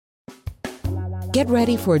Get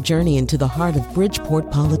ready for a journey into the heart of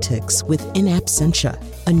Bridgeport politics with In Absentia,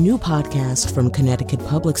 a new podcast from Connecticut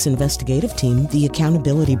Public's investigative team, The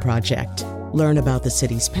Accountability Project. Learn about the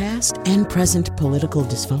city's past and present political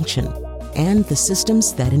dysfunction and the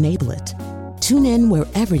systems that enable it. Tune in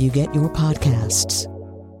wherever you get your podcasts.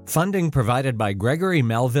 Funding provided by Gregory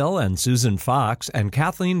Melville and Susan Fox and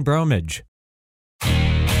Kathleen Bromage.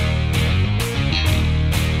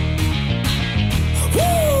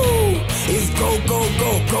 It's go, go,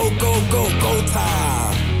 go, go, go, go, go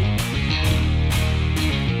time.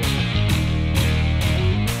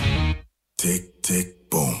 Tick, tick,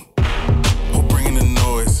 boom. Who bringing the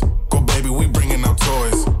noise? Go, baby, we bringing our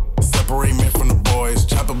toys. Separate men from the boys.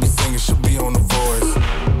 Chopper be singing, she'll be on the voice.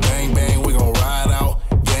 Bang, bang, we gon' ride out.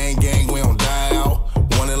 Gang, gang, we gon' die out.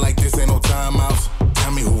 Want it like this, ain't no timeouts.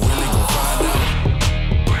 Tell me who really gon' find out.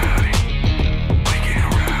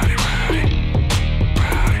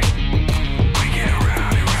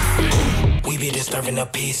 Disturbing the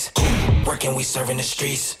peace, working, we serving the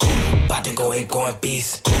streets. About to go ape, going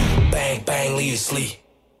beast. Bang, bang, leave you sleep.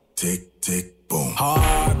 Tick, tick, boom.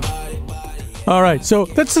 Hard body, body. All right, so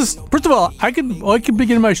that's just, first of all, I can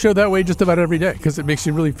begin my show that way just about every day because it makes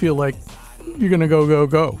you really feel like you're going to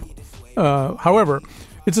go. However,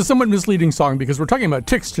 it's a somewhat misleading song because we're talking about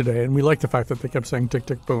ticks today, and we like the fact that they kept saying tick,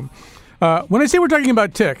 tick, boom. When I say we're talking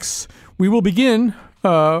about ticks, we will begin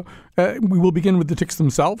with the ticks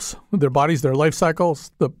themselves, their bodies, their life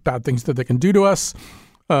cycles, the bad things that they can do to us,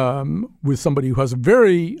 with somebody who has a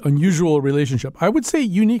very unusual relationship. I would say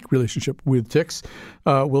unique relationship with ticks.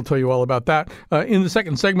 We'll tell you all about that. In the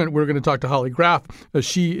second segment, we're going to talk to Holly Graf.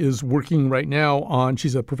 She is working right now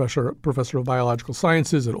she's a professor of biological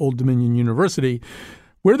sciences at Old Dominion University,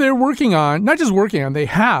 where they're working on, not just working on, they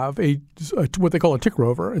have what they call a tick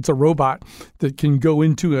rover. It's a robot that can go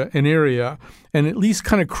into an area and at least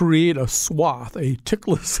kind of create a swath, a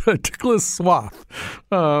tickless swath.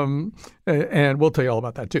 And we'll tell you all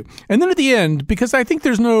about that too. And then at the end, because I think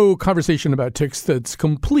there's no conversation about ticks that's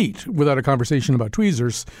complete without a conversation about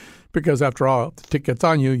tweezers, because after all, if the tick gets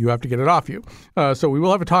on you, you have to get it off you. So we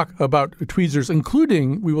will have a talk about tweezers,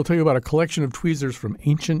 including we will tell you about a collection of tweezers from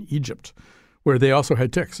ancient Egypt, where they also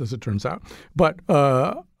had ticks, as it turns out. But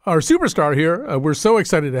our superstar here, we're so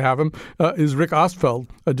excited to have him, is Rick Ostfeld,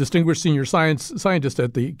 a distinguished senior scientist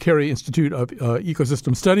at the Carey Institute of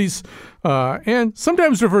Ecosystem Studies, and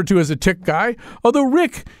sometimes referred to as a tick guy. Although,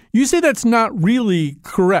 Rick, you say that's not really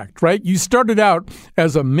correct, right? You started out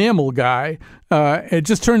as a mammal guy. It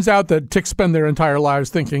just turns out that ticks spend their entire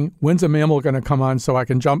lives thinking, when's a mammal going to come along so I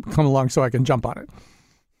can jump on it?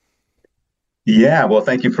 Yeah, well,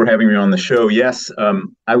 thank you for having me on the show. Yes,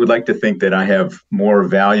 I would like to think that I have more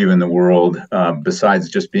value in the world besides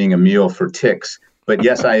just being a meal for ticks. But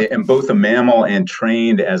yes, I am both a mammal and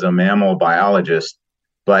trained as a mammal biologist.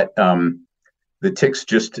 But the ticks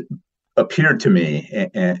just appeared to me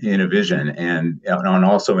in a vision and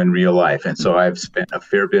also in real life. And so I've spent a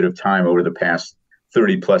fair bit of time over the past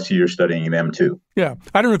 30 plus years studying them too. Yeah.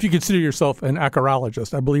 I don't know if you consider yourself an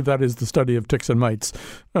acarologist. I believe that is the study of ticks and mites.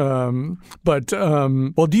 Well,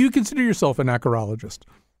 do you consider yourself an acarologist?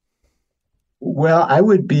 Well, I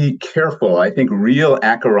would be careful. I think real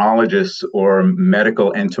acarologists or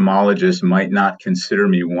medical entomologists might not consider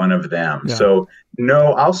me one of them. Yeah. So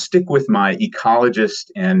no, I'll stick with my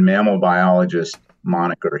ecologist and mammal biologist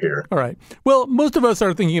moniker here. All right. Well, most of us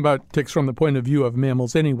are thinking about ticks from the point of view of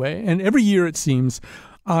mammals anyway. And every year, it seems,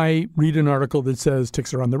 I read an article that says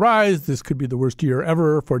ticks are on the rise. This could be the worst year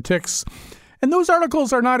ever for ticks. And those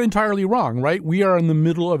articles are not entirely wrong, right? We are in the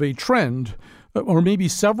middle of a trend, or maybe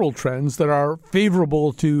several trends that are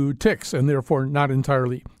favorable to ticks and therefore not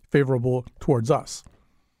entirely favorable towards us.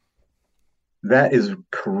 That is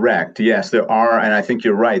correct. Yes, there are. And I think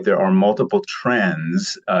you're right. There are multiple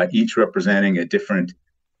trends, each representing a different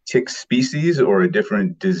tick species or a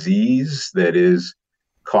different disease that is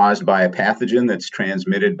caused by a pathogen that's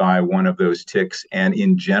transmitted by one of those ticks. And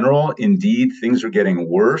in general, indeed, things are getting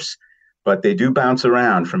worse, but they do bounce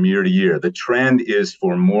around from year to year. The trend is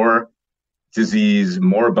for more disease,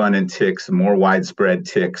 more abundant ticks, more widespread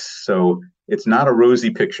ticks. So it's not a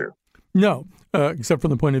rosy picture. No. Except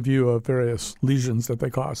from the point of view of various lesions that they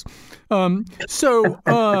cause. So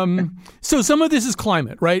some of this is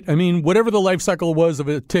climate, right? I mean, whatever the life cycle was of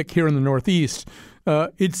a tick here in the Northeast,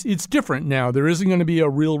 it's different now. There isn't going to be a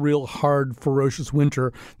real hard, ferocious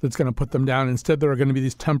winter that's going to put them down. Instead, there are going to be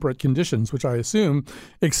these temperate conditions, which I assume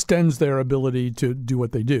extends their ability to do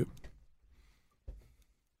what they do.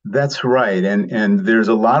 That's right. And there's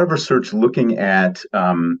a lot of research looking at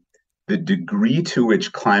the degree to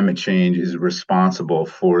which climate change is responsible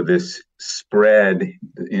for this spread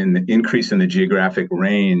in the increase in the geographic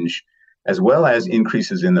range, as well as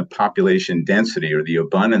increases in the population density or the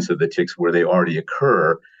abundance of the ticks where they already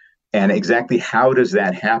occur, and exactly how does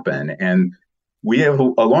that happen? And we have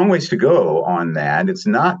a long ways to go on that. It's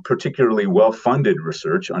not particularly well-funded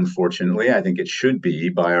research, unfortunately. I think it should be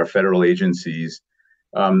by our federal agencies.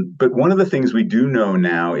 But one of the things we do know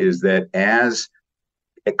now is that as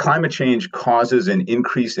climate change causes an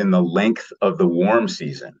increase in the length of the warm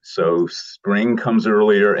season, so spring comes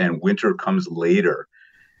earlier and winter comes later,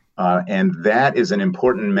 and that is an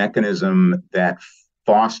important mechanism that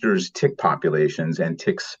fosters tick populations and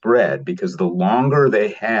tick spread, because the longer they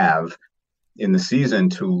have in the season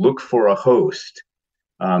to look for a host,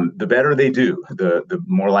 the better they do, the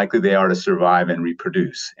more likely they are to survive and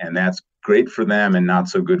reproduce. And that's great for them and not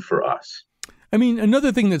so good for us. I mean,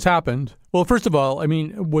 another thing that's happened, well, first of all, I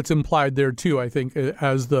mean, what's implied there too, I think,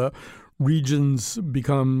 as the regions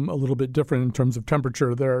become a little bit different in terms of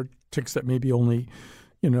temperature, there are ticks that maybe only,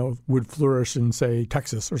 would flourish in, say,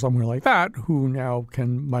 Texas or somewhere like that, who now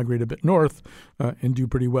can migrate a bit north and do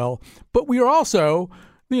pretty well. But we are also,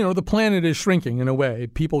 the planet is shrinking in a way.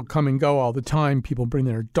 People come and go all the time. People bring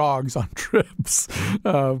their dogs on trips.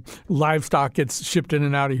 Livestock gets shipped in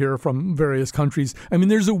and out of here from various countries. I mean,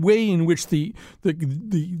 there's a way in which the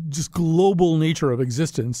just global nature of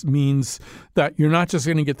existence means that you're not just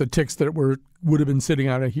going to get the ticks that would have been sitting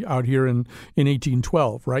out here in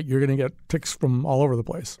 1812, right? You're going to get ticks from all over the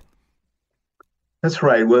place. That's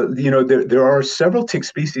right. Well, there are several tick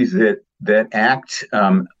species that act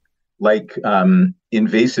like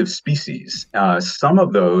invasive species. Some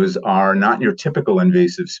of those are not your typical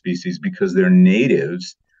invasive species because they're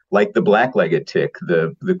natives, like the black-legged tick,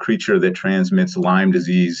 the creature that transmits Lyme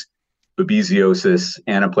disease, babesiosis,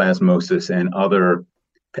 anaplasmosis, and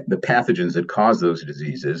the pathogens that cause those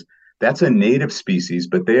diseases. That's a native species,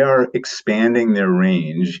 but they are expanding their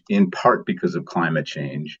range in part because of climate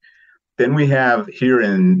change. Then we have here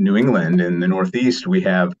in New England, in the Northeast, we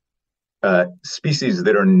have species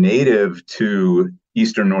that are native to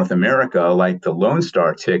Eastern North America, like the Lone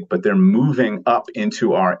Star tick, but they're moving up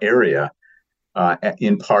into our area,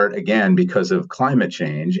 in part, again, because of climate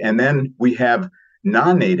change. And then we have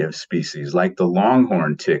non-native species like the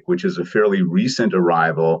longhorn tick, which is a fairly recent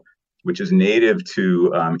arrival, which is native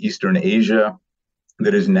to Eastern Asia,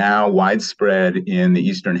 that is now widespread in the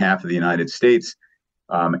eastern half of the United States,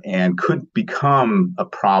 and could become a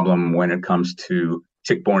problem when it comes to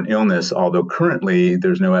tick-borne illness, although currently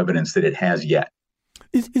there's no evidence that it has yet.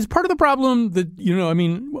 Is part of the problem that,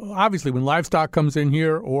 obviously when livestock comes in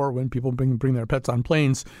here or when people bring their pets on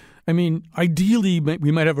planes, ideally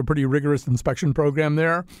we might have a pretty rigorous inspection program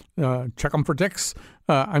there, check them for ticks.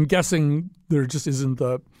 I'm guessing there just isn't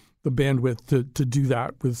the bandwidth to do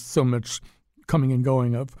that with so much coming and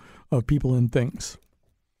going of people and things.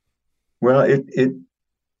 Well,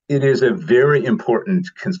 it is a very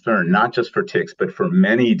important concern, not just for ticks, but for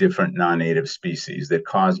many different non-native species that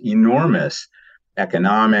cause enormous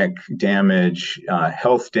economic damage,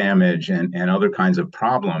 health damage, and other kinds of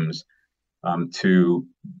problems to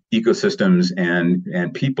ecosystems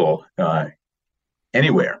and people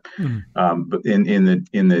anywhere. But in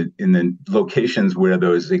the locations where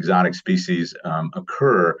those exotic species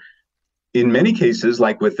occur. In many cases,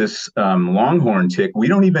 like with this longhorn tick, we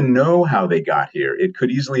don't even know how they got here. It could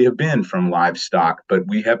easily have been from livestock, but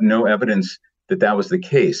we have no evidence that was the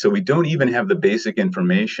case. So we don't even have the basic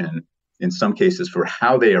information in some cases for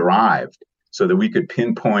how they arrived, so that we could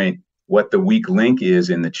pinpoint what the weak link is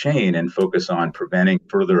in the chain and focus on preventing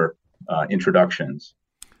further introductions.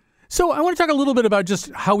 So I want to talk a little bit about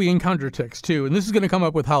just how we encounter ticks, too. And this is going to come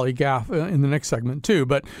up with Holly Gaff in the next segment, too.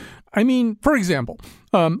 But, for example,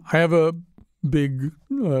 I have a big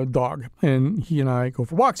dog, and he and I go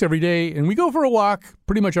for walks every day. And we go for a walk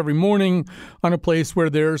pretty much every morning on a place where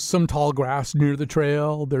there's some tall grass near the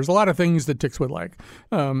trail. There's a lot of things that ticks would like.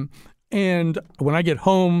 And when I get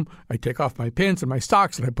home, I take off my pants and my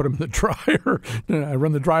socks and I put them in the dryer. And I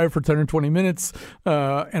run the dryer for 10 or 20 minutes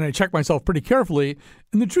and I check myself pretty carefully.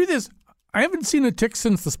 And the truth is, I haven't seen a tick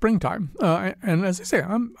since the springtime. And as I say,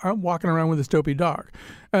 I'm walking around with this dopey dog.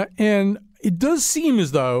 And it does seem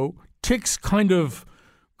as though ticks kind of,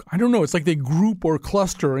 I don't know, it's like they group or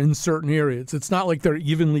cluster in certain areas. It's not like they're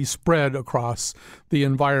evenly spread across the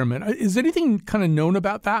environment. Is anything kind of known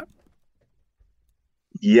about that?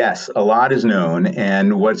 Yes, a lot is known,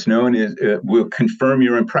 and what's known is will confirm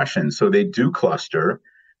your impression. So they do cluster.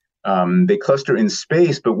 They cluster in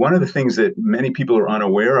space, but one of the things that many people are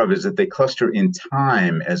unaware of is that they cluster in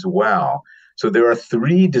time as well. So there are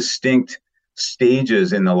three distinct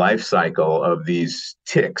stages in the life cycle of these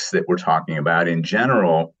ticks that we're talking about in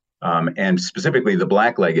general, and specifically the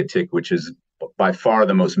black-legged tick, which is by far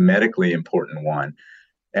the most medically important one.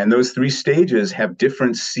 And those 3 stages have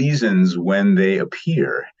different seasons when they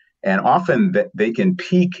appear. And often they can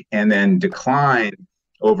peak and then decline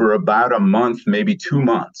over about a month, maybe 2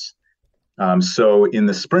 months. So in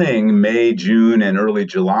the spring, May, June, and early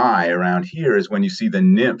July around here is when you see the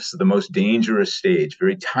nymphs, the most dangerous stage,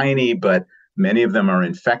 very tiny, but many of them are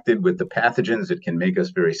infected with the pathogens that can make us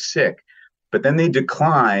very sick. But then they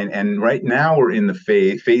decline. And right now we're in the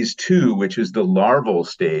phase 2, which is the larval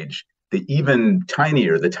stage, the even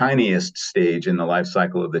tinier, the tiniest stage in the life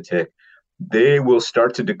cycle of the tick. They will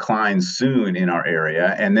start to decline soon in our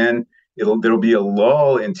area. And then there'll be a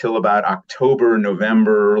lull until about October,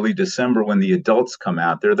 November, early December when the adults come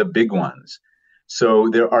out. They're the big ones. So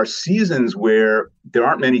there are seasons where there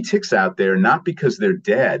aren't many ticks out there, not because they're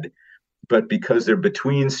dead, but because they're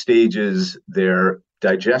between stages, they're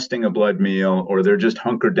digesting a blood meal, or they're just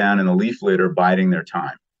hunkered down in the leaf litter biding their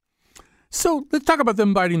time. So let's talk about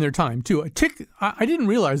them biding their time, too. A tick, I didn't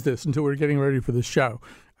realize this until we were getting ready for this show.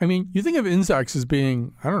 I mean, you think of insects as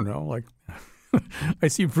being, I don't know, like I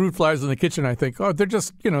see fruit flies in the kitchen. I think, oh, they're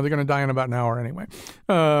just, they're going to die in about an hour anyway.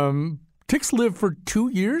 Ticks live for 2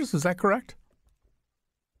 years. Is that correct?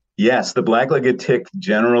 Yes, the black-legged tick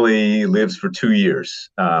generally lives for 2 years.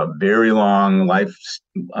 Very long life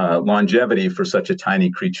longevity for such a tiny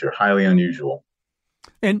creature. Highly unusual.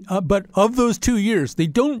 And but of those 2 years, they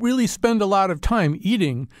don't really spend a lot of time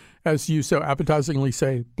eating, as you so appetizingly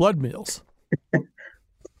say, blood meals.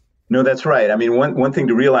 No, that's right. I mean, one thing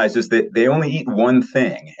to realize is that they only eat one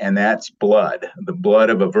thing, and that's blood, the blood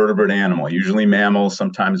of a vertebrate animal, usually mammals,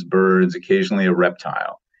 sometimes birds, occasionally a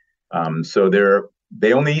reptile. So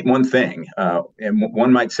they only eat one thing. And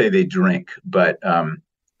one might say they drink, but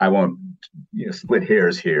I won't split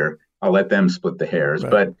hairs here. I'll let them split the hairs.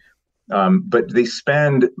 Right. But they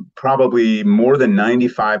spend probably more than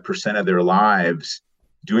 95% of their lives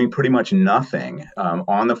doing pretty much nothing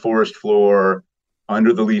on the forest floor,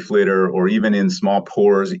 under the leaf litter, or even in small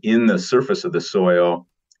pores in the surface of the soil,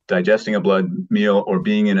 digesting a blood meal or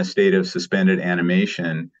being in a state of suspended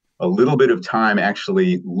animation. A little bit of time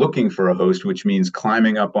actually looking for a host, which means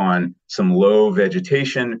climbing up on some low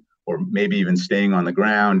vegetation or maybe even staying on the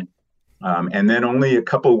ground. And then only a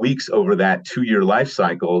couple of weeks over that 2-year life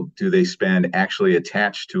cycle do they spend actually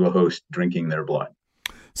attached to a host drinking their blood.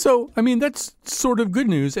 So, I mean, that's sort of good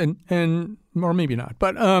news, and or maybe not.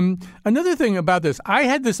 But another thing about this, I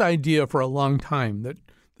had this idea for a long time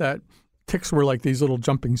that ticks were like these little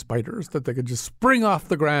jumping spiders, that they could just spring off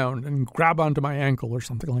the ground and grab onto my ankle or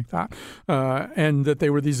something like that, and that they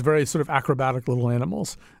were these very sort of acrobatic little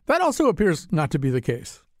animals. That also appears not to be the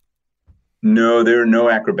case. No, there are no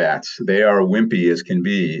acrobats. They are wimpy as can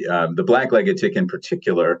be. The black-legged tick in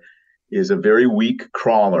particular is a very weak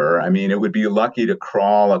crawler. I mean, it would be lucky to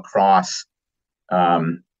crawl across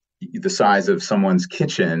the size of someone's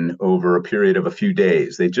kitchen over a period of a few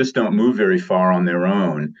days. They just don't move very far on their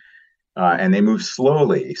own, and they move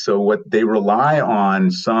slowly. So what they rely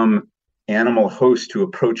on some animal host to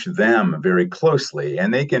approach them very closely,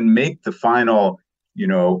 and they can make the final,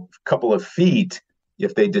 couple of feet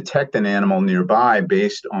if they detect an animal nearby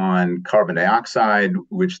based on carbon dioxide,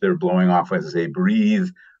 which they're blowing off as they breathe,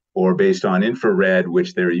 or based on infrared,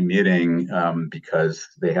 which they're emitting because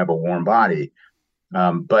they have a warm body.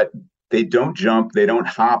 But they don't jump, they don't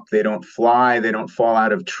hop, they don't fly, they don't fall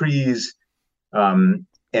out of trees. And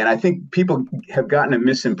I think people have gotten a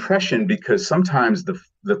misimpression because sometimes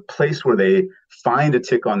the place where they find a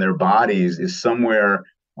tick on their bodies is somewhere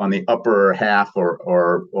on the upper half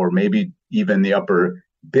or maybe even the upper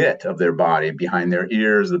bit of their body, behind their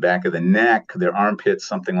ears, the back of the neck, their armpits,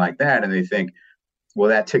 something like that. And they think, well,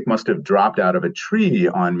 that tick must have dropped out of a tree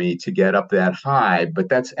on me to get up that high. But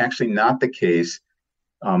that's actually not the case.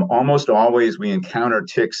 Almost always we encounter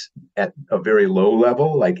ticks at a very low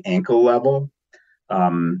level, like ankle level,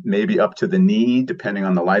 maybe up to the knee, depending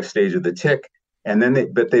on the life stage of the tick. And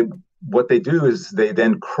then what they do is they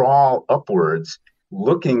then crawl upwards,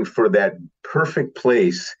 looking for that perfect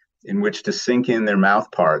place in which to sink in their mouth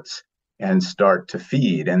parts and start to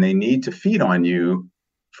feed. And they need to feed on you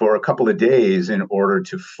for a couple of days in order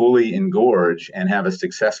to fully engorge and have a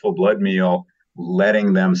successful blood meal,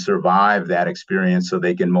 letting them survive that experience so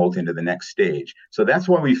they can molt into the next stage. So that's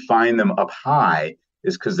why we find them up high,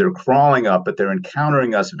 is because they're crawling up, but they're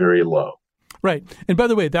encountering us very low. Right. And by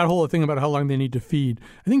the way, that whole thing about how long they need to feed,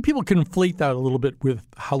 I think people conflate that a little bit with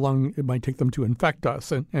how long it might take them to infect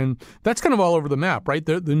us. And that's kind of all over the map, right?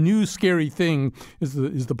 The new scary thing is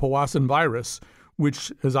the Powassan virus,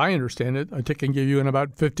 which, as I understand it, a tick can give you in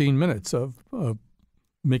about 15 minutes of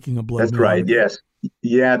making a blood That's meal. right. Yes.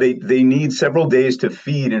 Yeah, they need several days to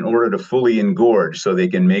feed in order to fully engorge so they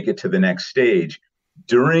can make it to the next stage.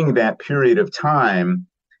 During that period of time,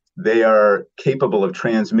 they are capable of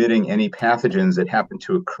transmitting any pathogens that happen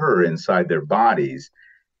to occur inside their bodies.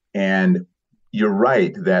 And you're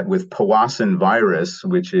right that with Powassan virus,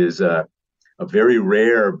 which is a very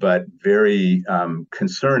rare but very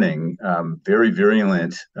concerning, very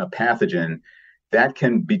virulent pathogen, that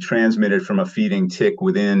can be transmitted from a feeding tick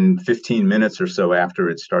within 15 minutes or so after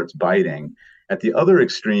it starts biting. At the other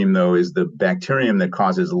extreme, though, is the bacterium that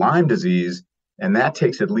causes Lyme disease, and that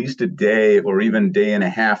takes at least a day or even day and a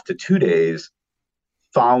half to 2 days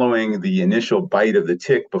following the initial bite of the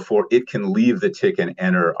tick before it can leave the tick and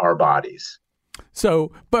enter our bodies.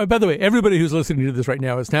 So, by the way, everybody who's listening to this right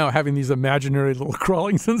now is now having these imaginary little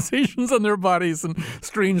crawling sensations on their bodies and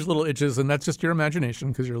strange little itches, and that's just your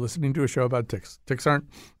imagination because you're listening to a show about ticks. Ticks aren't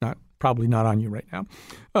probably not on you right now.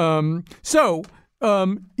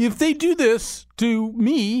 If they do this to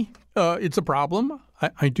me, it's a problem.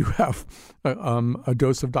 I do have a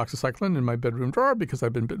dose of doxycycline in my bedroom drawer because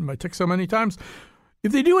I've been bitten by ticks so many times.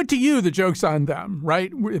 If they do it to you, the joke's on them,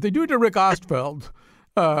 right? If they do it to Rick Ostfeld,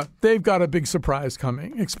 they've got a big surprise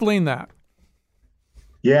coming. Explain that.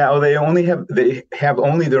 Yeah, they have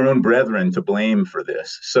only their own brethren to blame for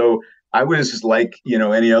this. So I was like,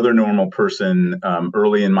 any other normal person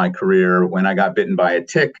early in my career. When I got bitten by a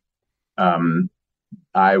tick,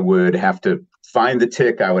 I would have to find the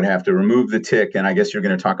tick. I would have to remove the tick. And I guess you're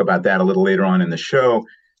going to talk about that a little later on in the show.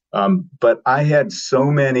 But I had so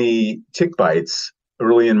many tick bites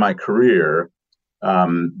early in my career,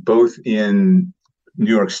 both in New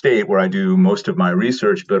York State, where I do most of my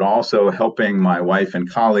research, but also helping my wife and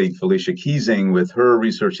colleague, Felicia Keesing, with her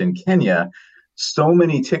research in Kenya, so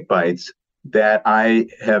many tick bites that I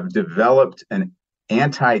have developed an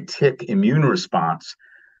anti-tick immune response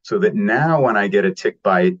so that now when I get a tick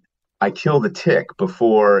bite, I kill the tick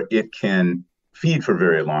before it can feed for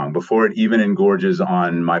very long, before it even engorges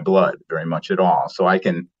on my blood very much at all. So I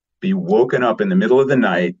can be woken up in the middle of the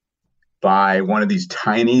night by one of these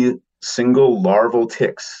tiny single larval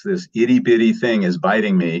ticks. This itty bitty thing is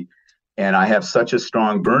biting me, and I have such a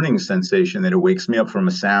strong burning sensation that it wakes me up from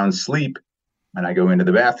a sound sleep. And I go into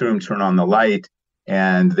the bathroom, turn on the light,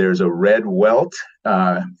 and there's a red welt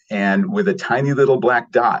and with a tiny little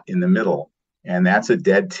black dot in the middle. And that's a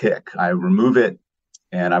dead tick. I remove it,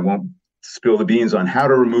 and I won't spill the beans on how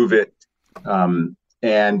to remove it.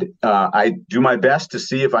 I do my best to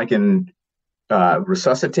see if I can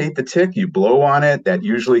resuscitate the tick. You blow on it. That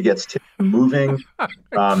usually gets tick moving.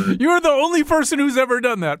 You're the only person who's ever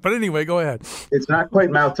done that. But anyway, go ahead. It's not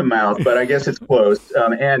quite mouth to mouth, but I guess it's close.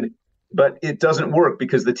 But it doesn't work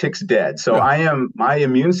because the tick's dead. So my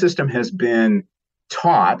immune system has been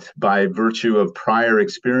taught by virtue of prior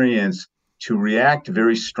experience to react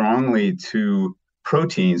very strongly to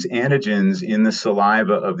proteins, antigens in the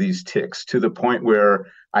saliva of these ticks, to the point where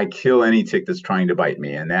I kill any tick that's trying to bite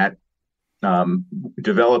me. And that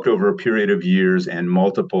developed over a period of years and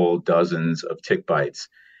multiple dozens of tick bites.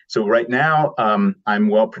 So right now, I'm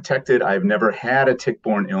well protected. I've never had a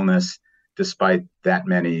tick-borne illness despite that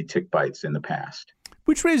many tick bites in the past.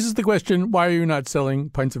 Which raises the question, why are you not selling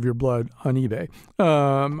pints of your blood on eBay?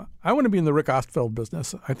 I want to be in the Rick Ostfeld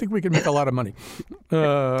business. I think we can make a lot of money.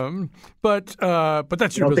 But that's your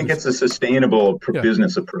business. I don't think it's a sustainable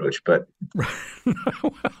business approach, but...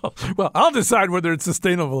 well, I'll decide whether it's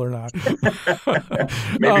sustainable or not.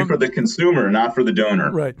 Maybe for the consumer, not for the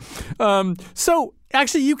donor. Right. So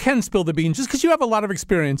actually, you can spill the beans just because you have a lot of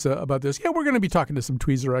experience about this. Yeah, we're going to be talking to some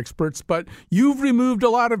tweezer experts, but you've removed a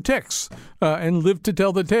lot of ticks and lived to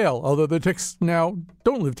tell the tale, although the ticks now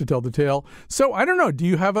don't live to tell the tale. So I don't know. Do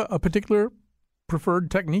you have a particular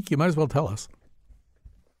preferred technique? You might as well tell us.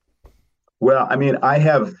 Well, I mean, I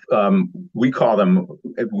have, we call them,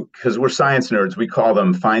 because we're science nerds, we call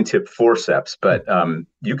them fine tip forceps, but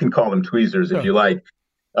you can call them tweezers if you like.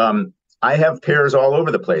 I have pairs all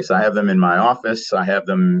over the place. I have them in my office. I have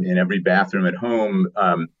them in every bathroom at home.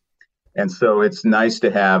 And so it's nice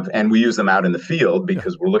to have, and we use them out in the field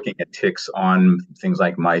because we're looking at ticks on things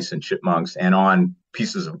like mice and chipmunks and on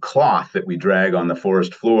pieces of cloth that we drag on the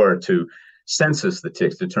forest floor to census the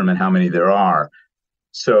ticks, determine how many there are.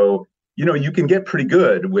 So, you can get pretty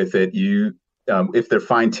good with it. If they're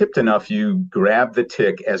fine tipped enough, you grab the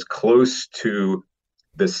tick as close to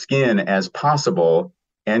the skin as possible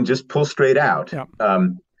and just pull straight out. Yeah.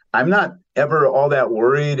 I'm not ever all that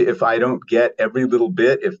worried if I don't get every little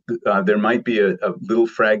bit, if there might be a little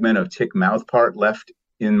fragment of tick mouth part left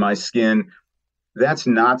in my skin. that's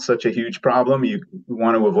not such a huge problem. You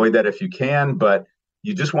want to avoid that if you can, but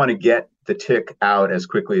you just want to get the tick out as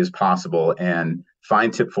quickly as possible. And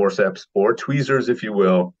fine tip forceps or tweezers, if you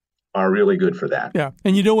will, are really good for that. Yeah,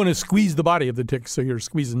 and you don't want to squeeze the body of the tick, so you're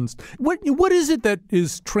squeezing. What is it that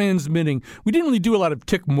is transmitting? We didn't really do a lot of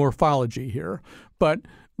tick morphology here, but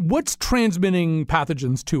what's transmitting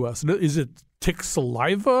pathogens to us? Is it tick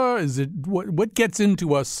saliva? Is it what gets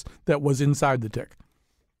into us that was inside the tick?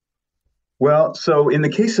 Well, so in the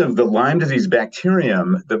case of the Lyme disease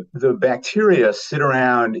bacterium, the bacteria sit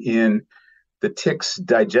around in the tick's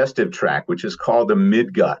digestive tract, which is called the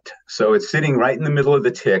midgut. So it's sitting right in the middle of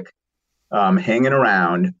the tick, hanging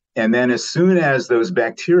around. And then as soon as those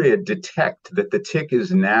bacteria detect that the tick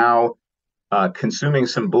is now consuming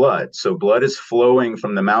some blood, so blood is flowing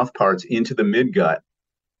from the mouth parts into the midgut,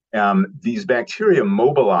 these bacteria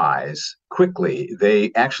mobilize quickly.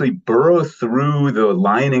 They actually burrow through the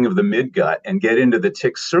lining of the midgut and get into the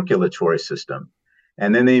tick's circulatory system.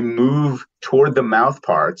 And then they move toward the mouth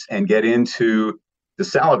parts and get into the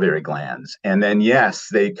salivary glands. And then, yes,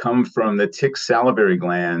 they come from the tick salivary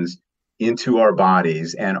glands into our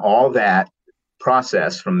bodies. And all that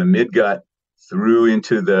process from the midgut through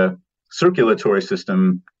into the circulatory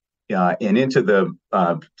system and into the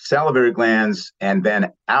salivary glands and then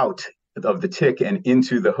out of the tick and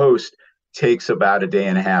into the host takes about a day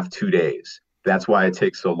and a half, 2 days. That's why it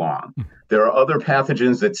takes so long. There are other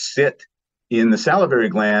pathogens that sit in the salivary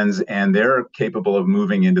glands, and they're capable of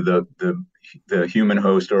moving into the human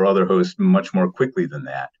host or other host much more quickly than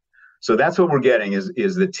that. So that's what we're getting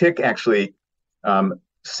is the tick actually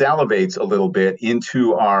salivates a little bit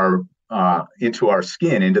into our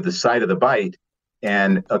skin, into the site of the bite,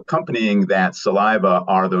 and accompanying that saliva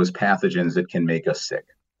are those pathogens that can make us sick.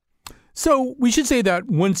 So we should say that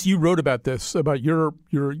once you wrote about this, about your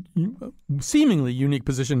seemingly unique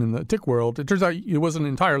position in the tick world, it turns out it wasn't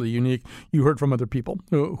entirely unique. You heard from other people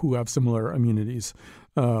who have similar immunities,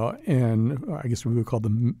 and I guess we would call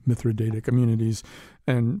them Mithridatic immunities.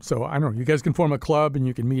 And so, I don't know, you guys can form a club and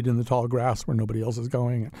you can meet in the tall grass where nobody else is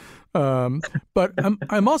going. But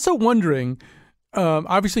I'm also wondering,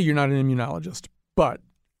 obviously you're not an immunologist, but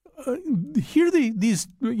here these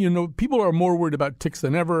people are more worried about ticks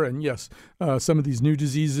than ever, and yes, some of these new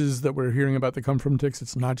diseases that we're hearing about that come from ticks,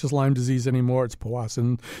 it's not just Lyme disease anymore, it's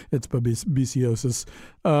Powassan, it's babesiosis.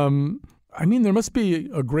 I mean, there must be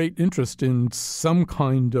a great interest in some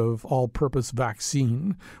kind of all-purpose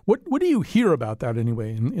vaccine. What do you hear about that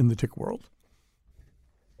anyway in the tick world?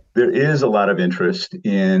 There is a lot of interest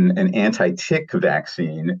in an anti-tick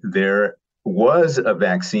vaccine. There was a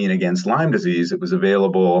vaccine against Lyme disease. It was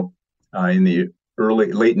available in the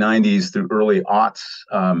late 90s through early aughts.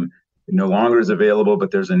 It no longer is available, but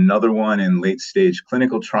there's another one in late stage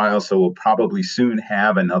clinical trials. So we'll probably soon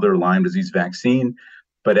have another Lyme disease vaccine.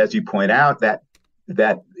 But as you point out, that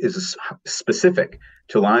is specific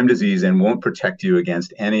to Lyme disease and won't protect you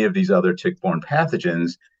against any of these other tick-borne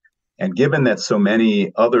pathogens. And given that so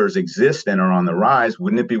many others exist and are on the rise,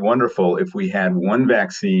 wouldn't it be wonderful if we had one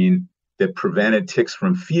vaccine that prevented ticks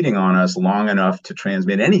from feeding on us long enough to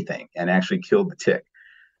transmit anything and actually killed the tick?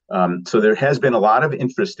 So there has been a lot of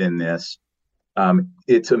interest in this.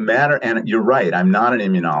 It's a matter, and you're right, I'm not an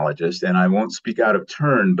immunologist and I won't speak out of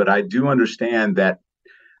turn, but I do understand that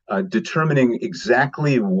determining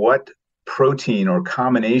exactly what protein or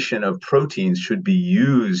combination of proteins should be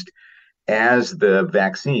used as the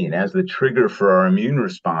vaccine, as the trigger for our immune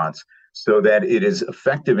response, so that it is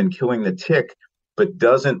effective in killing the tick, but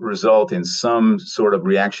doesn't result in some sort of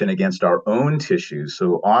reaction against our own tissues.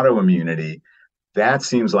 So autoimmunity, that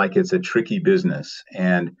seems like it's a tricky business.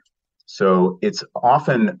 And so it's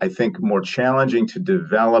often, I think, more challenging to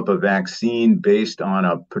develop a vaccine based on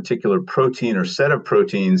a particular protein or set of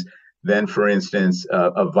proteins than, for instance,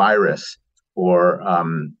 a virus or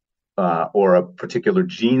a particular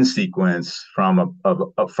gene sequence from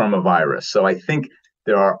a virus. So I think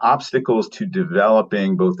there are obstacles to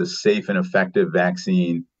developing both a safe and effective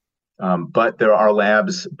vaccine, but there are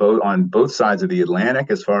labs on both sides of the Atlantic,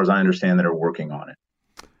 as far as I understand, that are working on it.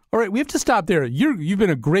 All right, we have to stop there. You've been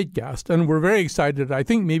a great guest, and we're very excited. I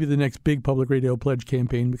think maybe the next big public radio pledge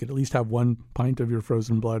campaign, we could at least have 1 pint of your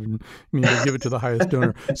frozen blood and give it to the highest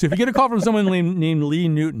donor. So if you get a call from someone named Lee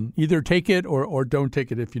Newton, either take it or don't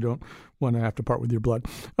take it if you don't want to have to part with your blood.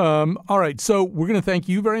 All right, so we're going to thank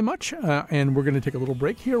you very much, and we're going to take a little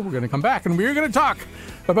break here. We're going to come back, and we're going to talk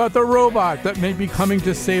about the robot that may be coming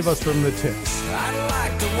to save us from the ticks. I'd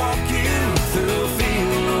like to walk you through a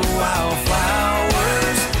field of wildflowers.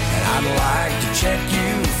 I'd like to check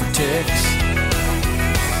you for ticks.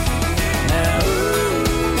 Now,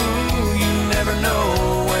 you never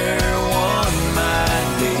know where one might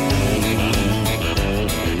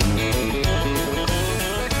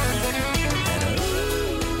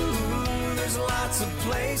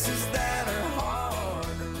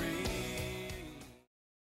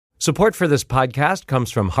Support for this podcast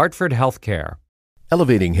comes from Hartford Healthcare.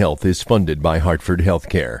 Elevating Health is funded by Hartford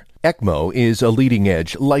Healthcare. ECMO is a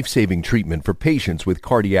leading-edge, life-saving treatment for patients with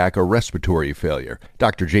cardiac or respiratory failure.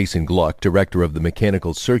 Dr. Jason Gluck, director of the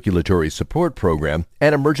Mechanical Circulatory Support Program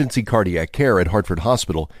and Emergency Cardiac Care at Hartford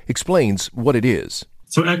Hospital, explains what it is.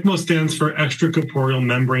 So ECMO stands for extracorporeal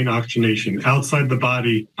membrane oxygenation, outside the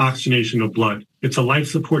body oxygenation of blood. It's a life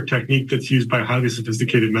support technique that's used by highly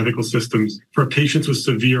sophisticated medical systems for patients with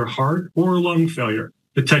severe heart or lung failure.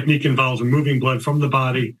 The technique involves removing blood from the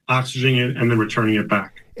body, oxygenating it, and then returning it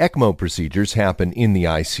back. ECMO procedures happen in the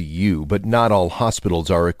ICU, but not all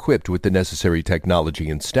hospitals are equipped with the necessary technology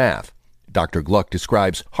and staff. Dr. Gluck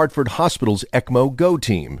describes Hartford Hospital's ECMO Go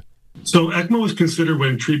team. So ECMO is considered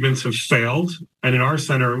when treatments have failed. And in our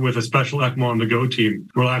center, with a special ECMO on the Go team,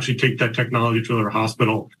 we'll actually take that technology to their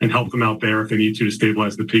hospital and help them out there if they need to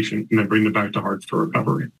stabilize the patient and then bring them back to Hartford for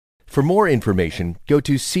recovery. For more information, go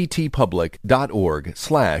to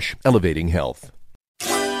ctpublic.org/elevatinghealth.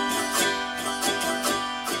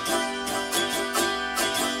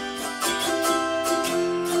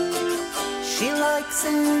 She likes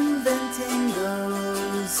inventing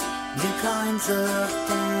those new kinds of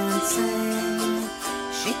dancing.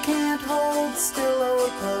 She can't hold still or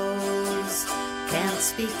pose, can't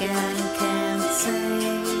speak and can't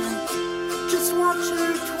sing. Just watch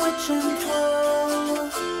her twitch and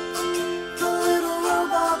twirl, the little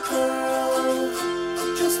robot girl.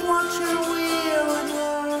 Just watch her wheel and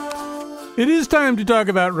whirl. It is time to talk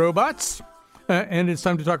about robots, and it's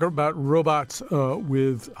time to talk about robots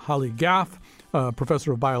with Holly Gaff,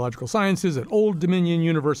 professor of biological sciences at Old Dominion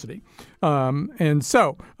University. And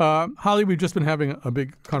so, Holly, we've just been having a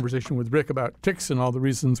big conversation with Rick about ticks and all the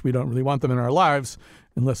reasons we don't really want them in our lives,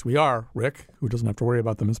 unless we are Rick, who doesn't have to worry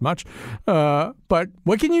about them as much. But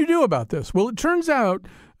what can you do about this? Well, it turns out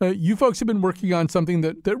you folks have been working on something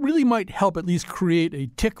that really might help at least create a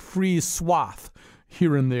tick-free swath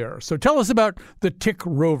here and there. So tell us about the Tick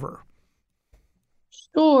Rover.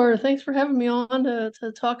 Sure. Thanks for having me on to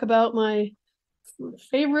talk about my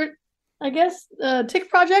favorite, I guess, tick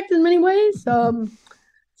project in many ways.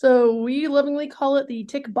 So we lovingly call it the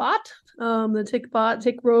Tick Bot. The Tick Bot,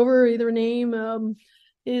 Tick Rover, either name,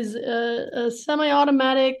 is a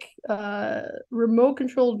semi-automatic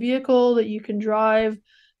remote-controlled vehicle that you can drive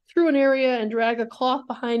through an area and drag a cloth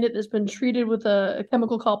behind it that's been treated with a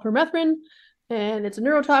chemical called permethrin. And it's a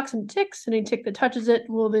neurotoxin to ticks, and any tick that touches it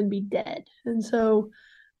will then be dead. And so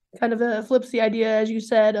kind of flips the idea, as you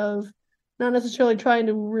said, of not necessarily trying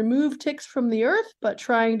to remove ticks from the earth, but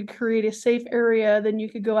trying to create a safe area. Then you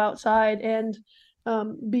could go outside and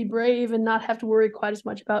be brave and not have to worry quite as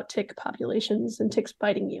much about tick populations and ticks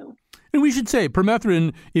biting you. And we should say,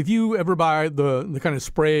 permethrin, if you ever buy the kind of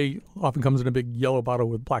spray, often comes in a big yellow bottle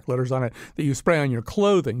with black letters on it, that you spray on your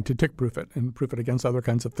clothing to tick-proof it and proof it against other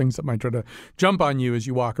kinds of things that might try to jump on you as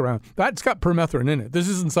you walk around. That's got permethrin in it. This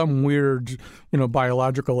isn't some weird,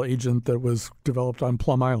 biological agent that was developed on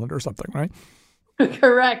Plum Island or something, right?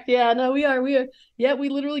 Correct. Yeah, no, we are. Yeah, we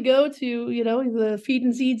literally go to, the feed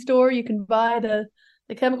and seed store. You can buy the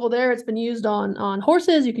chemical there. It's been used on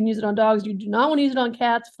horses. You can use it on dogs. You do not want to use it on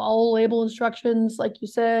cats. Follow label instructions, like you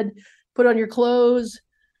said. Put it on your clothes.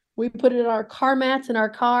 We put it in our car mats in our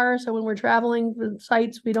car, so when we're traveling for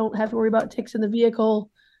sites, we don't have to worry about ticks in the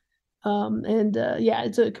vehicle.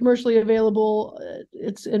 It's a commercially available.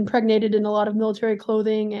 It's impregnated in a lot of military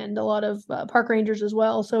clothing and a lot of park rangers as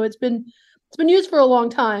well. So it's been used for a long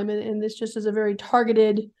time, and this just is a very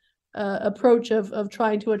targeted approach of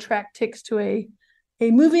trying to attract ticks to a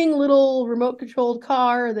moving little remote-controlled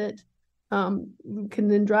car that can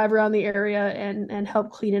then drive around the area and help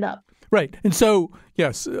clean it up. Right. And so,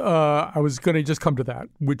 yes, I was going to just come to that,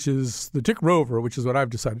 which is the Tick Rover, which is what I've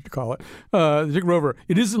decided to call it. The Tick Rover,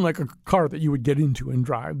 it isn't like a car that you would get into and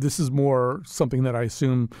drive. This is more something that I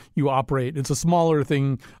assume you operate. It's a smaller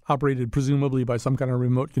thing operated presumably by some kind of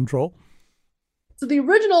remote control. So the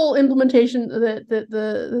original implementation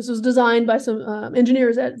this was designed by some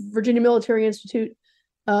engineers at Virginia Military Institute.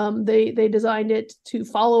 They designed it to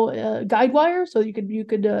follow a guide wire, so you could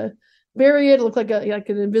bury it. It looked like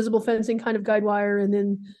an invisible fencing kind of guide wire, and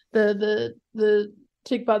then the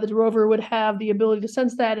TickBot, the rover, would have the ability to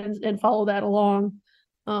sense that and follow that along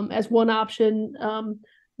as one option.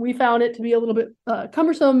 We found it to be a little bit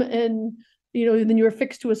cumbersome, and then you were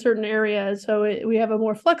fixed to a certain area. So we have a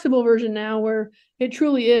more flexible version now where it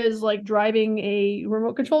truly is like driving a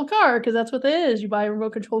remote controlled car, because that's what it is. You buy a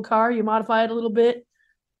remote controlled car, you modify it a little bit,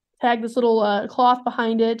 tag this little cloth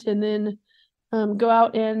behind it, and then go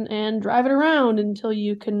out and drive it around until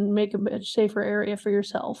you can make a much safer area for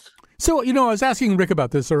yourself. So, I was asking Rick about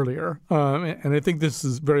this earlier, and I think this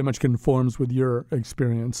is very much conforms with your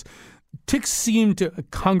experience. Ticks seem to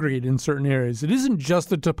congregate in certain areas. It isn't just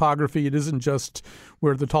the topography. It isn't just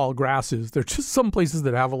where the tall grass is. There are just some places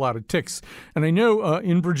that have a lot of ticks. And I know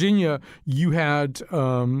in Virginia, you had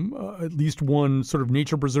at least one sort of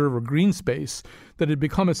nature preserve or green space that had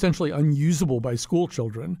become essentially unusable by school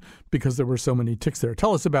children because there were so many ticks there.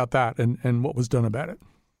 Tell us about that and what was done about it.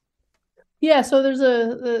 Yeah, so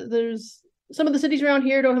there's some of the cities around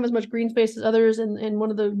here don't have as much green space as others. And one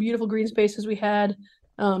of the beautiful green spaces we had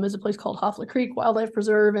is a place called Hoffler Creek Wildlife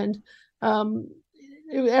Preserve. And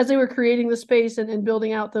as they were creating the space and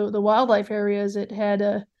building out the wildlife areas, it had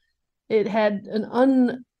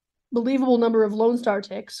an unbelievable number of Lone Star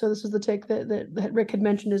ticks. So this is the tick that Rick had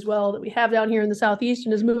mentioned as well that we have down here in the Southeast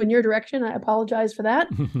and is moving your direction. I apologize for that.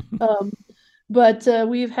 But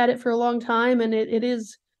we've had it for a long time, and it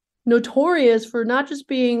is notorious for not just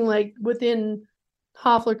being like within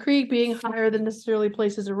Hoffler Creek, being higher than necessarily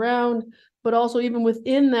places around, but also even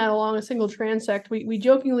within that along a single transect. We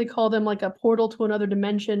jokingly call them like a portal to another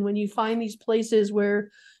dimension when you find these places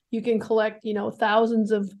where you can collect,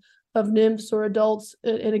 thousands of nymphs or adults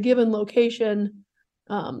in a given location.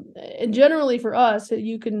 And generally for us,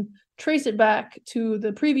 you can trace it back to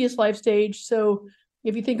the previous life stage. So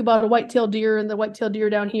if you think about a white-tailed deer, and the white-tailed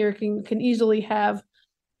deer down here can easily have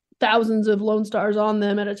thousands of Lone Stars on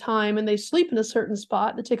them at a time, and they sleep in a certain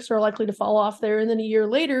spot, the ticks are likely to fall off there. And then a year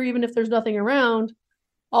later, even if there's nothing around,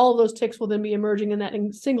 all of those ticks will then be emerging in that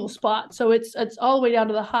single spot. So it's all the way down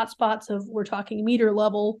to the hot spots of, we're talking meter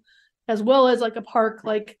level, as well as like a park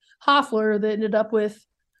like Hoffler that ended up with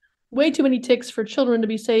way too many ticks for children to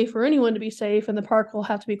be safe or anyone to be safe. And the park will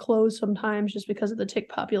have to be closed sometimes just because of the tick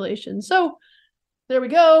population. So there we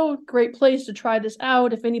go. Great place to try this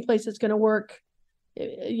out. If any place it's going to work,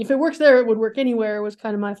 if it works there, it would work anywhere, was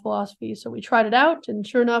kind of my philosophy. So we tried it out, and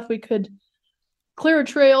sure enough, we could clear a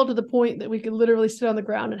trail to the point that we could literally sit on the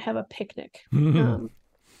ground and have a picnic.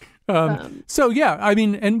 So, yeah,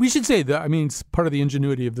 and we should say that, part of the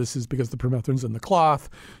ingenuity of this is because the permethrins in the cloth.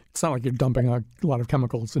 It's not like you're dumping a lot of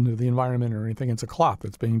chemicals into the environment or anything. It's a cloth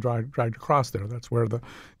that's being dragged across there. That's where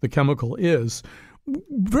the chemical is.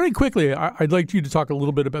 Very quickly, I'd like you to talk a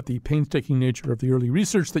little bit about the painstaking nature of the early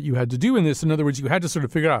research that you had to do in this. In other words, you had to sort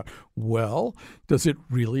of figure out, well, does it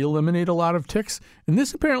really eliminate a lot of ticks? And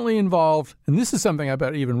this apparently involved, and this is something I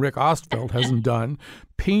bet even Rick Ostfeld hasn't done,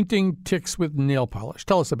 painting ticks with nail polish.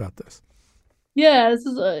 Tell us about this. Yeah, this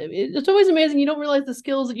is it's always amazing. You don't realize the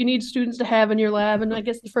skills that you need students to have in your lab. And I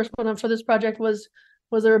guess the first one for this project was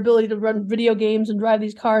their ability to run video games and drive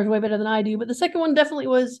these cars way better than I do. But the second one definitely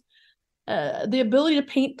was the ability to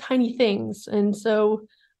paint tiny things. And so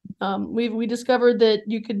we discovered that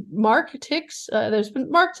you could mark ticks.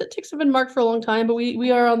 Ticks have been marked for a long time, but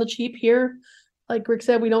we are on the cheap here. Like Rick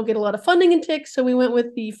said, we don't get a lot of funding in ticks, so we went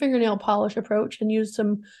with the fingernail polish approach and used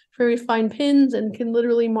some very fine pins and can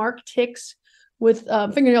literally mark ticks with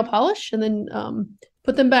fingernail polish and then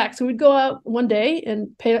put them back. So we'd go out one day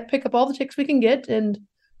and pick up all the ticks we can get. And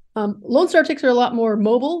Lone Star ticks are a lot more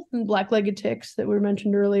mobile than black-legged ticks that were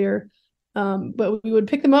mentioned earlier. But we would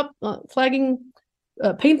pick them up,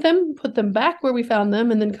 paint them, put them back where we found them,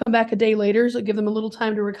 and then come back a day later, so give them a little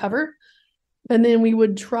time to recover. And then we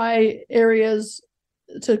would try areas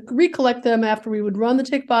to recollect them after we would run the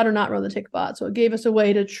tick bot or not run the tick bot. So it gave us a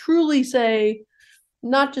way to truly say,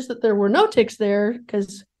 not just that there were no ticks there,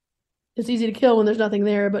 because it's easy to kill when there's nothing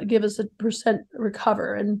there, but give us a percent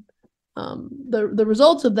recover. And the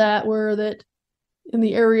results of that were that in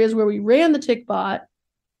the areas where we ran the tick bot,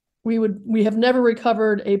 we have never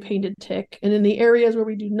recovered a painted tick. And in the areas where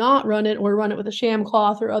we do not run it or run it with a sham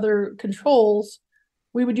cloth or other controls,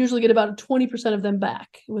 we would usually get about 20% of them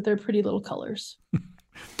back with their pretty little colors.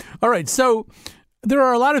 All right. So there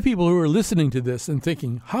are a lot of people who are listening to this and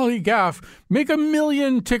thinking, holy gaff, make 1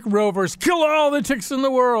 million tick rovers, kill all the ticks in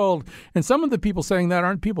the world. And some of the people saying that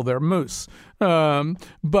aren't people, they're moose.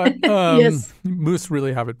 But yes. Moose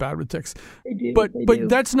really have it bad with ticks. They do, but do.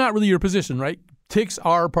 That's not really your position, right? Ticks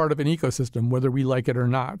are part of an ecosystem, whether we like it or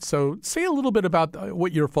not. So say a little bit about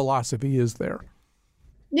what your philosophy is there.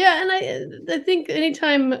 Yeah, and I think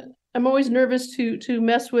anytime I'm always nervous to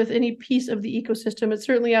mess with any piece of the ecosystem. It's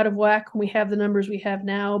certainly out of whack when we have the numbers we have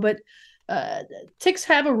now, but ticks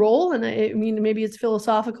have a role. And I mean, maybe it's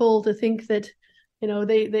philosophical to think that,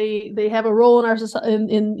 they have a role in our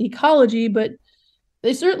society, in ecology, but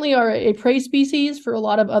they certainly are a prey species for a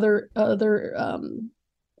lot of other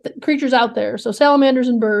creatures out there. So salamanders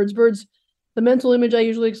and birds, the mental image I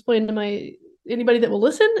usually explain to anybody that will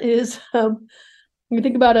listen is, you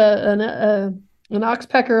think about a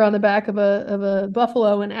oxpecker on the back of a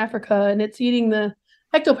buffalo in Africa, and it's eating the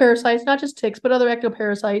ectoparasites, not just ticks, but other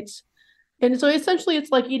ectoparasites. And so essentially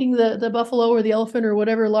it's like eating the buffalo or the elephant or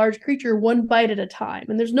whatever large creature one bite at a time.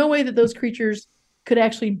 And there's no way that those creatures could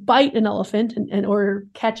actually bite an elephant and or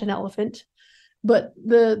catch an elephant. But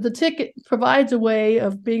the tick provides a way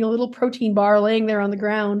of being a little protein bar laying there on the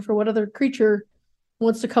ground for what other creature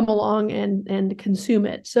wants to come along and consume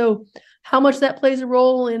it. So how much that plays a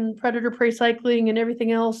role in predator-prey cycling and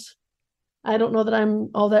everything else, I don't know that I'm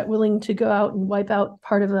all that willing to go out and wipe out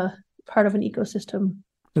part of an ecosystem.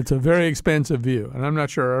 It's a very expansive view, and I'm not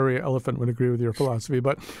sure every elephant would agree with your philosophy.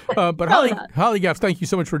 But Holly Gaff, thank you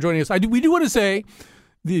so much for joining us. We do want to say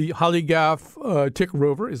the Holly Gaff Tick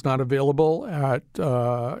Rover is not available at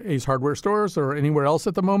Ace Hardware stores or anywhere else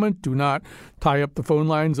at the moment. Do not tie up the phone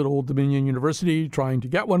lines at Old Dominion University trying to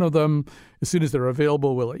get one of them. As soon as they're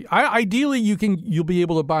available, ideally you'll be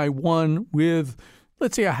able to buy one with,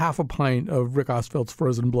 let's say, a half a pint of Rick Ostfeld's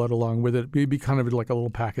Frozen Blood along with it. It'd be kind of like a little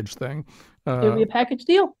package thing. It would be a package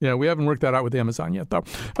deal. Yeah, we haven't worked that out with Amazon yet, though.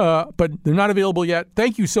 But they're not available yet.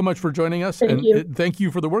 Thank you so much for joining us. Thank you. Thank you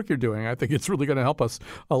for the work you're doing. I think it's really going to help us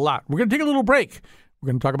a lot. We're going to take a little break. We're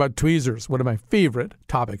going to talk about tweezers, one of my favorite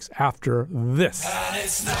topics, after this.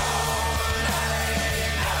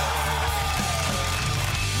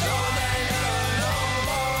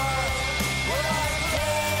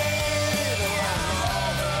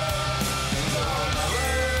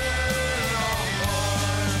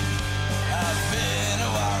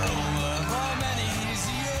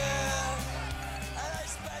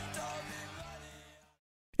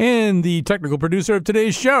 And the technical producer of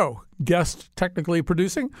today's show, guest technically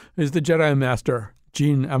producing, is the Jedi Master,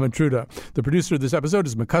 Gene Amatruda. The producer of this episode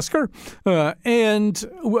is McCusker. And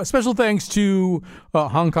a special thanks to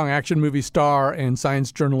Hong Kong action movie star and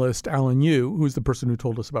science journalist Alan Yu, who's the person who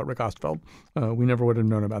told us about Rick Ostfeld. We never would have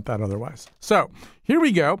known about that otherwise. So here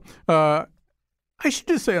we go. I should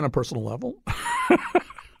just say on a personal level,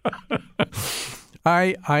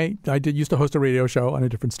 I did used to host a radio show on a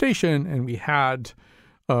different station, and we had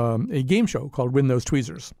a game show called Win Those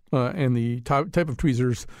Tweezers. And the type of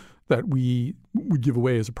tweezers that we would give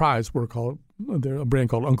away as a prize were they're a brand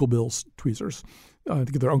called Uncle Bill's tweezers. I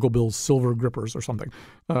think they're Uncle Bill's silver grippers or something.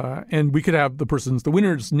 And we could have the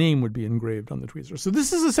winner's name would be engraved on the tweezers. So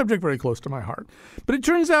this is a subject very close to my heart. But it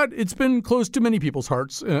turns out it's been close to many people's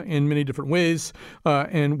hearts in many different ways.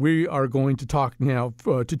 And we are going to talk now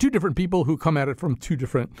to two different people who come at it from two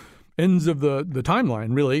different ends of the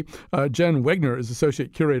timeline, really. Jen Wegner is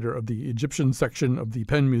Associate Curator of the Egyptian section of the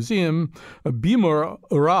Penn Museum. Bimur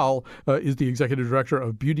Ural is the Executive Director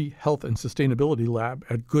of Beauty, Health, and Sustainability Lab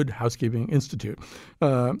at Good Housekeeping Institute.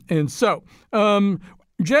 And so,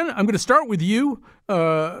 Jen, I'm going to start with you.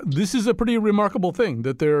 This is a pretty remarkable thing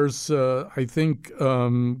that there's, I think,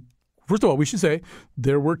 first of all, we should say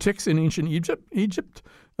there were ticks in ancient Egypt.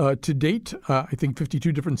 To date, I think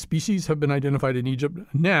 52 different species have been identified in Egypt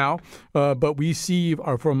now, but we see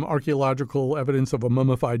from archaeological evidence of a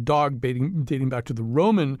mummified dog dating back to the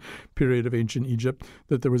Roman period of ancient Egypt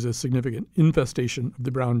that there was a significant infestation of the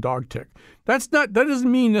brown dog tick. That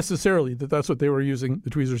doesn't mean necessarily that that's what they were using the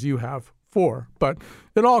tweezers you have for, but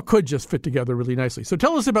it all could just fit together really nicely. So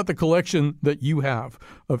tell us about the collection that you have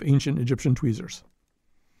of ancient Egyptian tweezers.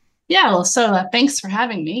 Yeah, well, so thanks for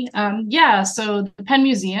having me. So the Penn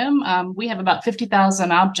Museum, we have about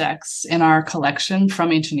 50,000 objects in our collection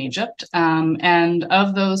from ancient Egypt. And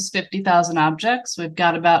of those 50,000 objects, we've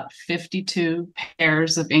got about 52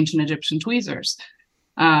 pairs of ancient Egyptian tweezers.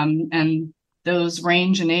 And those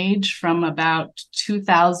range in age from about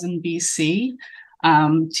 2000 BC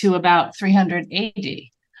to about 300 AD.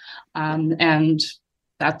 And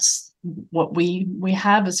that's what we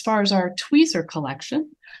have as far as our tweezer collection.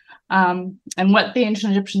 And what the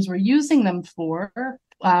ancient Egyptians were using them for,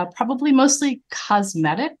 probably mostly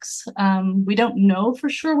cosmetics. We don't know for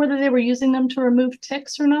sure whether they were using them to remove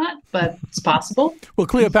ticks or not, but it's possible. Well,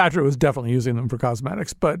 Cleopatra was definitely using them for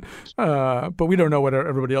cosmetics, but we don't know what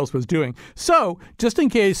everybody else was doing. So just in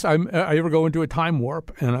case I ever go into a time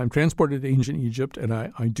warp and I'm transported to ancient Egypt and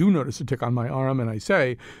I do notice a tick on my arm and I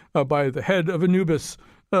say, by the head of Anubis,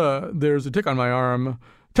 there's a tick on my arm.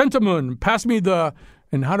 Tentamun, pass me the...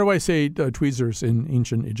 And how do I say tweezers in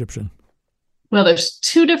ancient Egyptian? Well, there's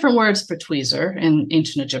two different words for tweezer in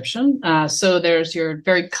ancient Egyptian. So there's your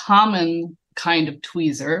very common kind of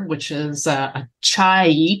tweezer, which is a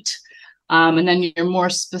chait. And then your more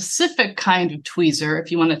specific kind of tweezer,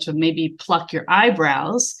 if you wanted to maybe pluck your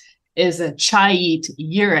eyebrows, is a chait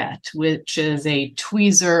yiret, which is a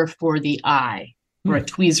tweezer for the eye, or a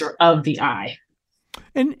tweezer of the eye.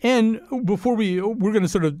 And before we're going to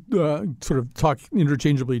sort of talk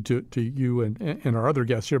interchangeably to you and our other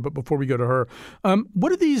guests here, but before we go to her,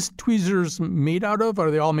 what are these tweezers made out of?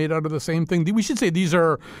 Are they all made out of the same thing? We should say these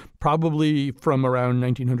are probably from around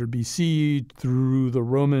 1900 BC through the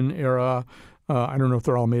Roman era. I don't know if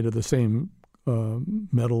they're all made of the same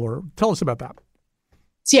metal, or tell us about that.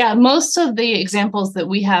 So yeah, most of the examples that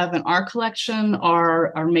we have in our collection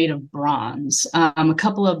are made of bronze. A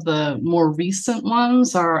couple of the more recent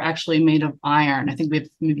ones are actually made of iron. I think we have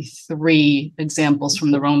maybe 3 examples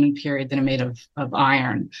from the Roman period that are made of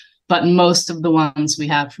iron. But most of the ones we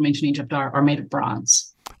have from ancient Egypt are made of bronze.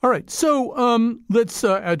 All right, so let's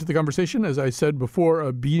add to the conversation. As I said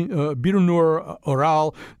before, Birunur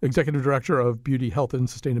Oral, Executive Director of Beauty, Health, and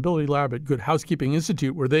Sustainability Lab at Good Housekeeping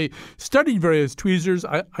Institute, where they studied various tweezers.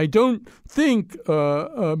 I don't think,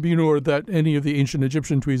 Birunur, that any of the ancient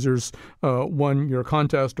Egyptian tweezers won your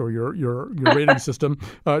contest or your rating system.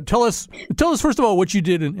 Tell us first of all what you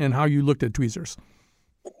did and how you looked at tweezers.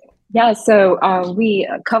 Yeah, so we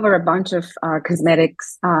cover a bunch of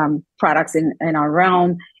cosmetics products in our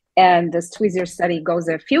realm, and this tweezer study goes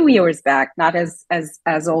a few years back, not as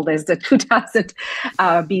old as the 2000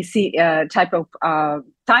 BC type of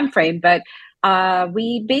time frame, but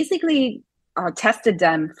we basically tested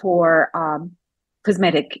them for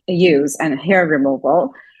cosmetic use and hair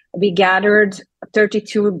removal. We gathered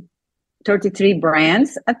 33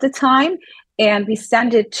 brands at the time. And we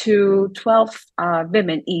sent it to 12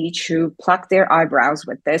 women each who plucked their eyebrows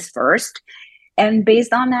with this first. And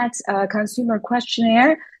based on that consumer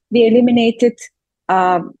questionnaire, we eliminated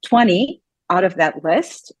 20 out of that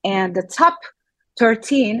list. And the top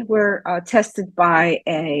 13 were tested by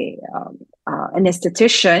an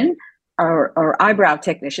esthetician or eyebrow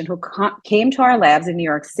technician who came to our labs in New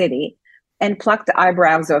York City and plucked the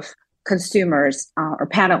eyebrows of consumers or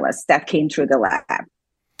panelists that came through the lab.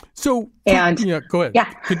 So, go ahead.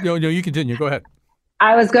 Yeah. No, you continue. Go ahead.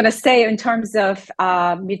 I was going to say, in terms of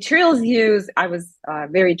materials used, I was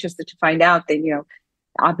very interested to find out that,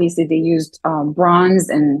 obviously they used bronze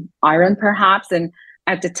and iron perhaps. And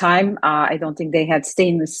at the time, I don't think they had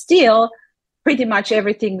stainless steel. Pretty much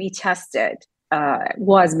everything we tested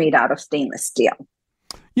was made out of stainless steel.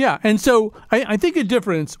 Yeah, and so I think a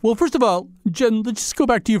difference. Well, first of all, Jen, let's just go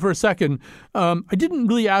back to you for a second. I didn't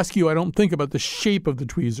really ask you, I don't think, about the shape of the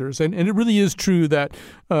tweezers, and it really is true that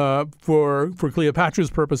for Cleopatra's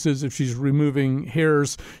purposes, if she's removing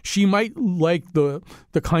hairs, she might like the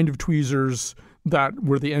kind of tweezers that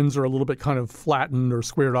where the ends are a little bit kind of flattened or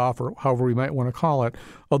squared off, or however we might want to call it.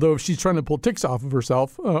 Although if she's trying to pull ticks off of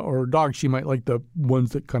herself or a dog, she might like the ones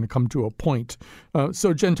that kind of come to a point.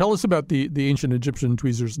 So Jen, tell us about the ancient Egyptian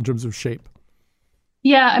tweezers in terms of shape.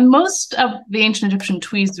 Yeah, and most of the ancient Egyptian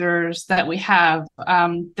tweezers that we have,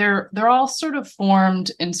 they're all sort of formed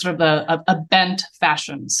in sort of a bent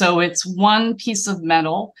fashion. So it's one piece of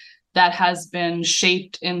metal that has been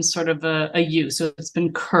shaped in sort of a U. So it's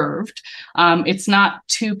been curved. It's not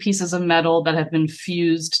 2 pieces of metal that have been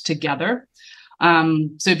fused together.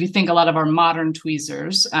 So if you think, a lot of our modern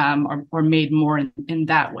tweezers are made more in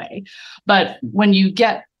that way. But when you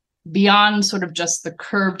get beyond sort of just the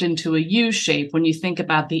curved into a U shape, when you think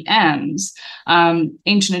about the ends,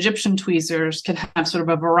 ancient Egyptian tweezers can have sort of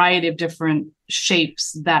a variety of different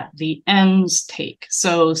shapes that the ends take.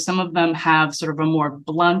 So some of them have sort of a more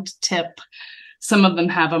blunt tip. Some of them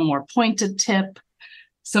have a more pointed tip.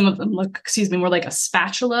 Some of them look, more like a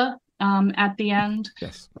spatula at the end.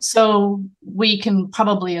 Yes. So we can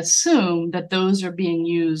probably assume that those are being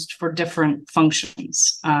used for different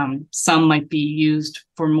functions. Some might be used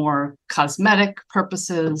for more cosmetic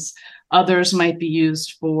purposes. Others might be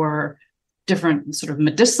used for different sort of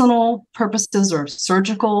medicinal purposes or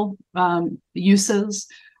surgical uses.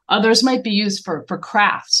 Others might be used for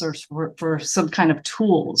crafts or for some kind of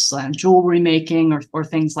tools, jewelry making or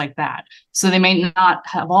things like that. So they may not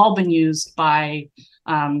have all been used by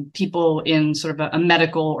people in sort of a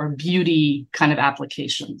medical or beauty kind of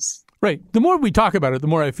applications. Right. The more we talk about it, the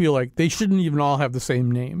more I feel like they shouldn't even all have the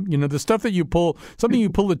same name. The stuff that you pull, something you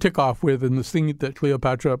pull the tick off with, and this thing that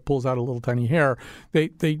Cleopatra pulls out a little tiny hair,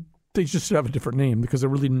 they just should have a different name because they're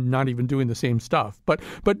really not even doing the same stuff. But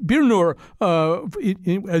Birunur,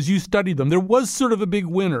 as you studied them, there was sort of a big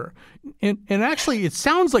winner. And actually, it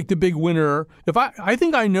sounds like the big winner, I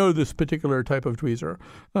think I know this particular type of tweezer,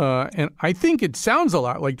 and I think it sounds a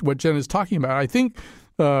lot like what Jen is talking about. I think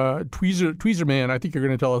Tweezer Man, I think you're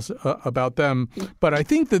going to tell us about them, but I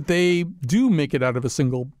think that they do make it out of a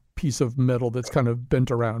single piece of metal that's kind of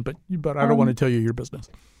bent around, but I don't want to tell you your business.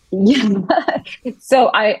 Yeah.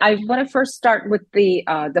 So I want to first start with the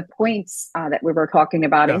points that we were talking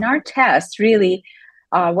about. Yeah. In our test, really,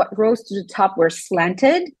 What rose to the top were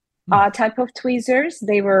slanted type of tweezers.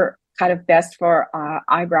 They were kind of best for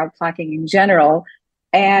eyebrow plucking in general.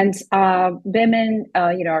 And women,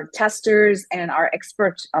 our testers and our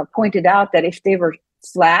experts pointed out that if they were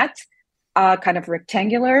flat, kind of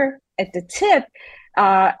rectangular at the tip,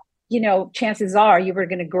 chances are you were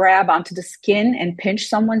going to grab onto the skin and pinch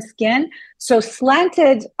someone's skin. So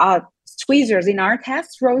slanted tweezers in our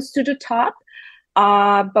test rose to the top,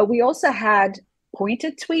 but we also had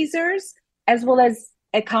pointed tweezers as well as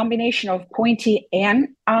a combination of pointy and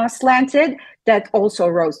slanted that also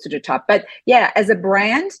rose to the top. But yeah, as a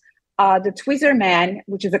brand, the Tweezerman,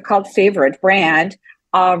 which is a cult favorite brand,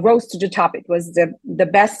 rose to the top. It was the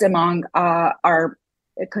best among our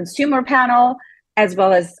consumer panel, as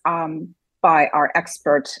well as by our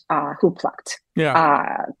expert who plucked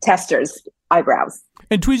testers' eyebrows.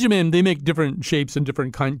 And Tweezerman, they make different shapes and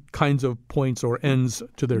different kinds of points or ends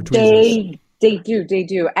to their tweezers. They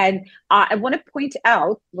do. And I want to point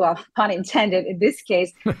out, well, pun intended in this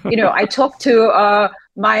case, I talked to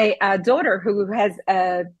my daughter who has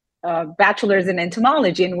a bachelor's in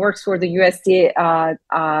entomology and works for the USDA,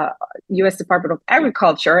 U.S. Department of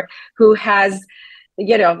Agriculture, who has,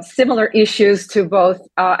 similar issues to both,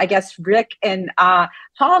 Rick and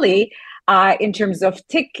Holly in terms of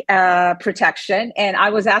tick protection. And I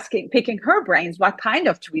was picking her brains, what kind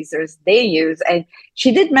of tweezers they use. And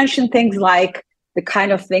she did mention things like the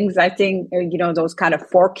kind of things, I think, those kind of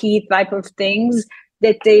forky type of things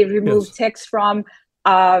that they remove ticks from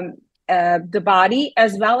the body,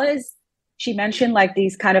 as well as she mentioned like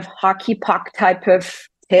these kind of hockey puck type of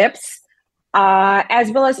tips, as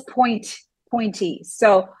well as pointy.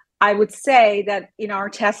 So I would say that in our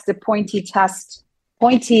test, the pointy tip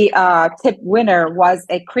winner was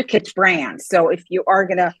a Cricut brand. So if you are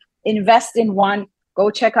going to invest in one, go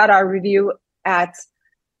check out our review at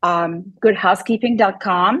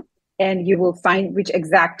goodhousekeeping.com and you will find which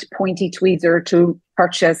exact pointy tweezer to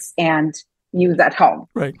purchase and use at home.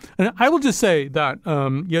 Right. And I will just say that,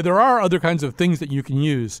 there are other kinds of things that you can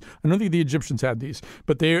use. I don't think the Egyptians had these,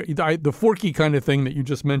 but the forky kind of thing that you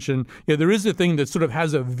just mentioned, there is a thing that sort of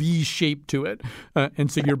has a V shape to it.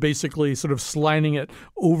 And so you're basically sort of sliding it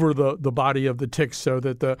over the body of the tick so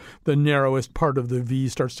that the narrowest part of the V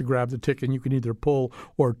starts to grab the tick, and you can either pull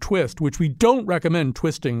or twist, which we don't recommend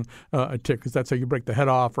twisting a tick because that's how you break the head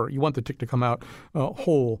off, or you want the tick to come out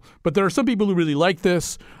whole. But there are some people who really like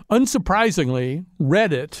this. Unsurprisingly,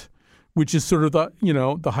 Reddit, which is sort of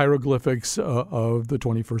the hieroglyphics of the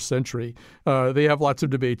 21st century. They have lots of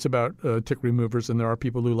debates about tick removers, and there are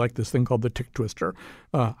people who like this thing called the tick twister.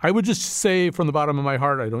 I would just say from the bottom of my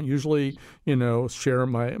heart, I don't usually, share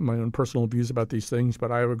my own personal views about these things,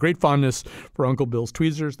 but I have a great fondness for Uncle Bill's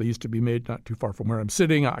tweezers. They used to be made not too far from where I'm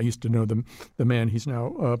sitting. I used to know the man, he's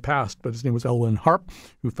now passed, but his name was Elwyn Harp,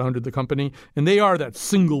 who founded the company. And they are that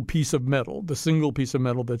single piece of metal,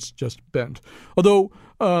 that's just bent. Although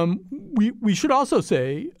we should also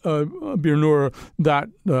say, Birnur, that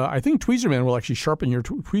I think Tweezerman will actually sharpen your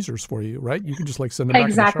tweezers for you, right? You can just send them back.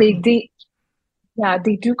 Exactly. They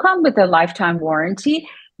do come with a lifetime warranty.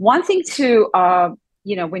 One thing to,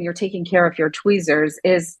 when you're taking care of your tweezers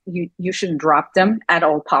is you shouldn't drop them at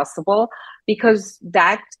all possible, because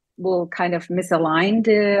that will kind of misalign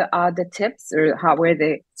the tips or where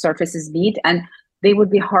the surfaces meet, and they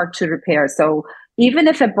would be hard to repair. So even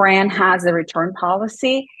if a brand has a return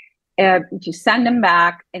policy, if you send them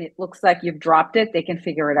back and it looks like you've dropped it, they can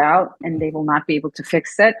figure it out and they will not be able to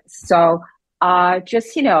fix it. So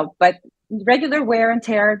but regular wear and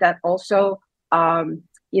tear that also,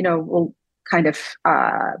 will kind of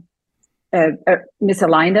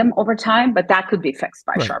misalign them over time, but that could be fixed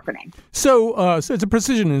by sharpening. So it's a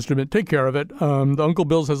precision instrument. Take care of it. The Uncle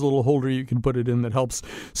Bill's has a little holder you can put it in that helps.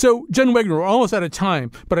 So, Jen Wegner, we're almost out of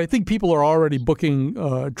time, but I think people are already booking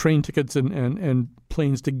train tickets and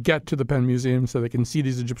planes to get to the Penn Museum so they can see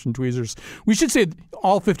these Egyptian tweezers. We should say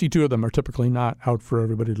all 52 of them are typically not out for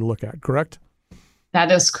everybody to look at, correct? That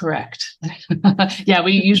is correct. Yeah,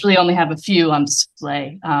 we usually only have a few on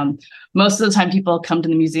display. Most of the time people come to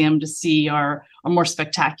the museum to see our more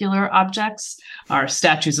spectacular objects, our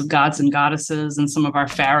statues of gods and goddesses and some of our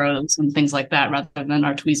pharaohs and things like that, rather than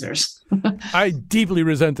our tweezers. I deeply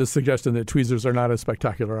resent the suggestion that tweezers are not a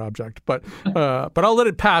spectacular object, but I'll let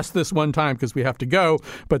it pass this one time because we have to go.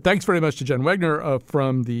 But thanks very much to Jen Wegner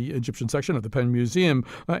from the Egyptian section of the Penn Museum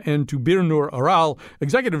and to Birnur Aral,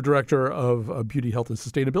 Executive Director of Beauty, Health, and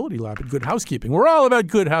Sustainability Lab at Good Housekeeping. We're all about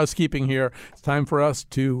good housekeeping here. It's time for us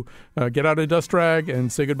to get out a dust rag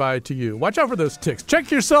and say goodbye to you. Watch out for those ticks.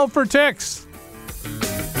 Check yourself for ticks.